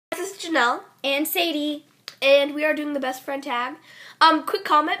Janelle. And Sadie. And we are doing the best friend tag. Quick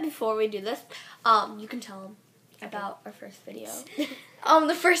comment before we do this. You can tell them about our first video.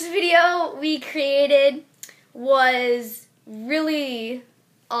 The first video we created was really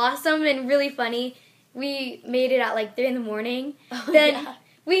awesome and really funny. We made it at like 3 in the morning. Then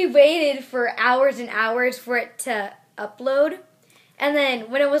we waited for hours and hours for it to upload. And then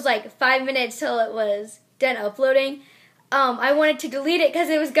when it was like 5 minutes till it was done uploading, I wanted to delete it because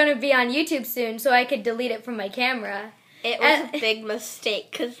it was going to be on YouTube soon, so I could delete it from my camera. It was a big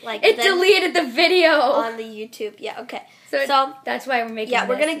mistake because like it deleted the video on the YouTube. Yeah, okay. So that's why we're making. Yeah,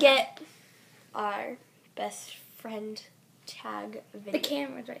 we're gonna get our best friend tag video. The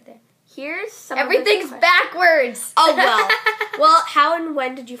camera's right there. Here's some. Everything's backwards. Oh well. Well, how and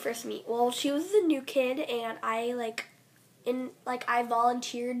when did you first meet? Well, she was a new kid, and I I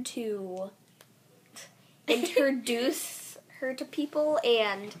volunteered to introduce her to people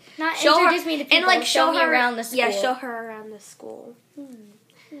and introduce me to people, and like show her around the school. Yeah, show her around the school.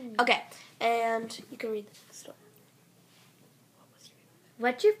 Okay, and you can read the story.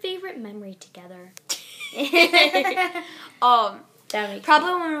 What's your favorite memory together?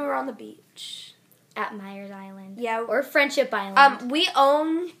 Probably when we were on the beach at Myers Island. Yeah, or Friendship Island. We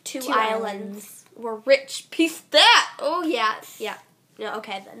own two islands. We're rich. Piece that. Oh yes. Yeah. No,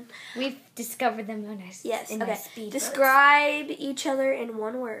 okay then. We've discovered them on our okay. Describe each other in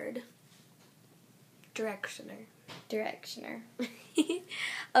one word. Directioner.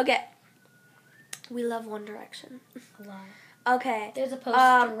 Okay. We love One Direction. A lot. Okay. There's a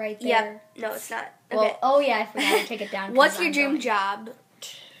poster right there. Yep. No, it's not. Okay. Well, oh yeah, I forgot to take it down. What's your dream job?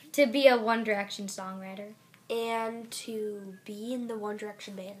 To be a One Direction songwriter. And to be in the One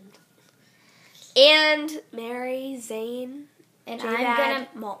Direction band. And marry Zayn. And I'm gonna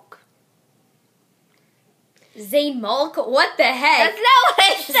Malk. Zayn Malk? What the heck? That's not what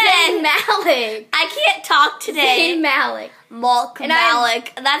I said. Zayn Malik. I can't talk today. Zayn Malik. Malk and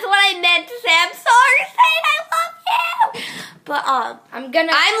Malik. That's what I meant to say. I'm sorry, Zayn. I love you. But I'm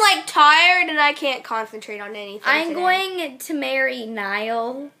like tired and I can't concentrate on anything. I'm going to marry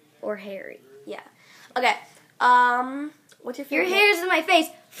Niall or Harry. Yeah. Okay. What's your favorite? Your hair's in my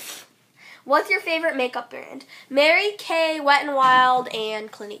face. What's your favorite makeup brand? Mary Kay, Wet n Wild,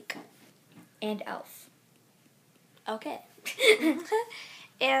 and Clinique. And Elf. Okay.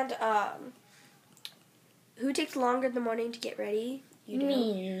 And, who takes longer in the morning to get ready? You do.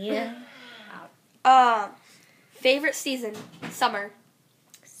 Me. Favorite season? Summer.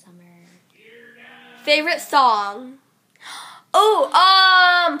 Favorite song?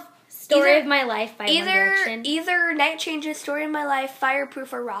 Story of My Life by One Direction. Either Night Changes, Story of My Life,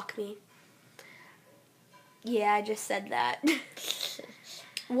 Fireproof, or Rock Me. Yeah, I just said that.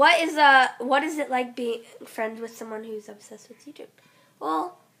 What is it like being friends with someone who's obsessed with YouTube?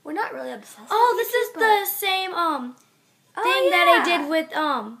 Well, we're not really obsessed. Oh, this is the same thing that I did with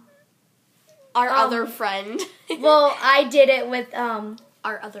our other friend. Well, I did it with our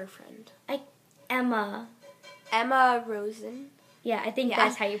other friend. Emma Rosen. Yeah, I think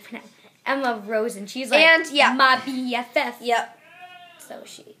that's how you pronounce it. Emma Rosen. She's like my BFF. Yep. So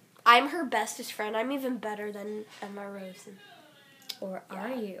she. I'm her bestest friend. I'm even better than Emma Rosen. Or are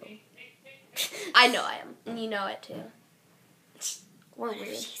you? I know I am. And you know it too. What if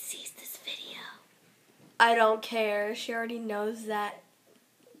she sees this video? I don't care. She already knows that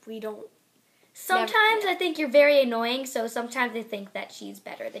we don't. Sometimes I think you're very annoying, so sometimes I think that she's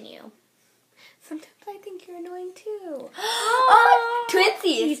better than you. Sometimes I think you're annoying too. Oh,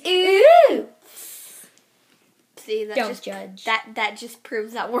 twinsies! Ooh! See, don't judge. That just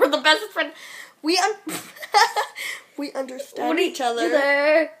proves that we're the best friends. We understand each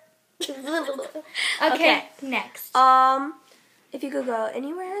other. Okay, next. If you could go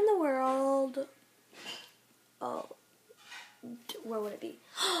anywhere in the world, where would it be?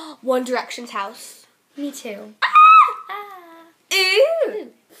 One Direction's house. Me too.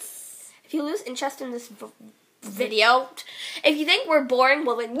 Ooh. If you lose interest in this video, if you think we're boring,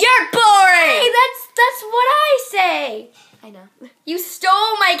 well then you're boring! Hey, that's what I say! I know. You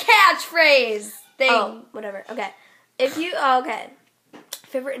stole my catchphrase thing. Oh, whatever. Okay. Okay.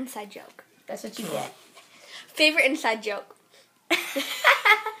 Favorite inside joke. That's what you get. Favorite inside joke.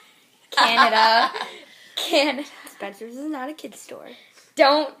 Canada. Spencer's is not a kid's store.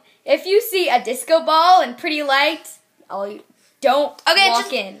 If you see a disco ball and pretty lights, don't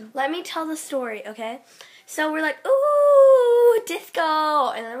walk in. Let me tell the story, okay? So we're like, ooh,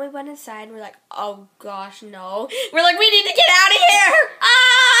 disco. And then we went inside and we're like, oh gosh, no. We're like, we need to get out of here.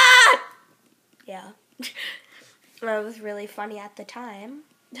 Ah! Yeah. That was really funny at the time.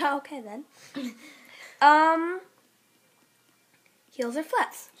 Okay then. Heels or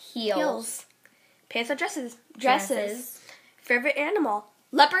flats? Heels. Pants or dresses? Dresses. Favorite animal?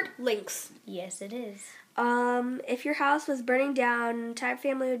 Leopard, lynx. Yes, it is. If your house was burning down, entire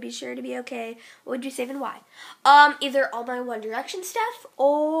family would be sure to be okay. What would you save and why? Either all my One Direction stuff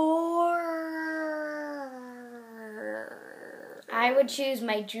or I would choose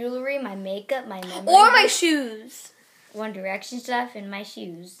my jewelry, my makeup, my memory. or my shoes. One Direction stuff and my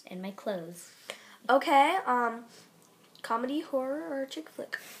shoes and my clothes. Okay. Comedy, horror, or chick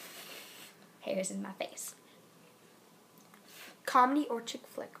flick? Hairs in my face. Comedy or chick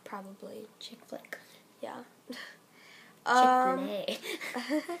flick, probably. Chick flick. Yeah. Chick-fil-A.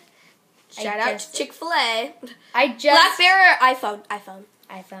 Shout out to Chick-fil-A. BlackBerry or iPhone? iPhone.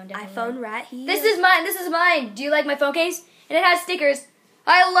 iPhone right here. This is mine. Do you like my phone case? And it has stickers.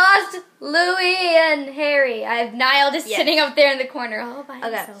 I lost Louie and Harry. I have Niall just sitting up there in the corner all by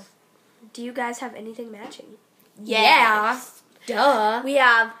himself. Do you guys have anything matching? Yeah. Duh. We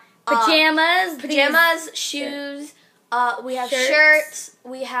have Pajamas. Shoes. We have Shirts. shirts.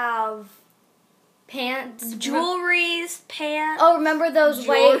 We have Pants. jewelries, pants. Oh, remember those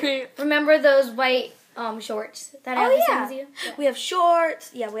Jewelry. white shorts that I have the same as you? Yeah. We have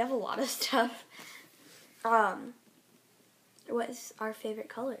shorts. Yeah, we have a lot of stuff. What is our favorite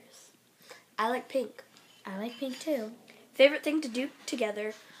colors? I like pink. I like pink too. Favorite thing to do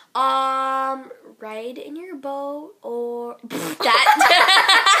together? Ride in your boat or that.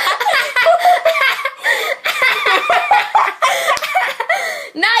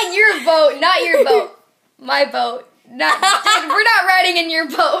 Not your boat. My boat. We're not riding in your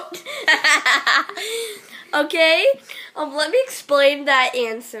boat. Okay? Let me explain that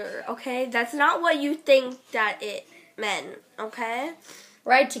answer, okay? That's not what you think that it meant, okay?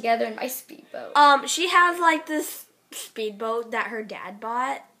 Ride together in my speedboat. She has like this speedboat that her dad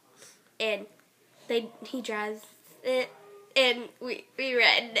bought, and he drives it, and we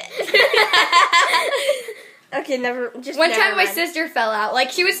ride it. Okay, One time my sister fell out.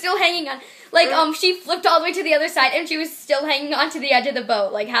 Like, she was still hanging on. Like, she flipped all the way to the other side, and she was still hanging on to the edge of the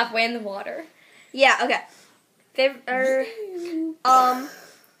boat, like, halfway in the water. Yeah, okay.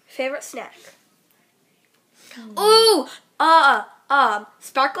 Favorite snack? Ooh!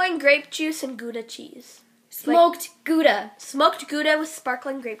 Sparkling grape juice and Gouda cheese. Smoked Gouda. Smoked Gouda with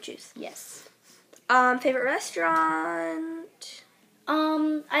sparkling grape juice. Yes. Favorite restaurant?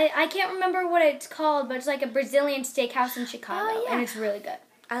 I can't remember what it's called, but it's like a Brazilian steakhouse in Chicago, and it's really good.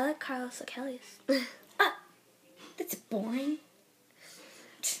 I like Carlos Achilles. That's boring.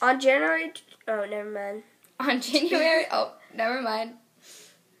 On January... Oh, never mind. On January... Oh, never mind.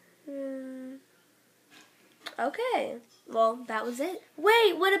 Okay. Well, that was it.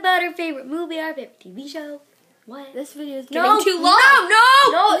 Wait, what about our favorite movie, our favorite TV show? What? This video is getting too long.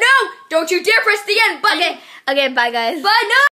 No! Don't you dare press the end button! Okay, bye, guys. Bye, no!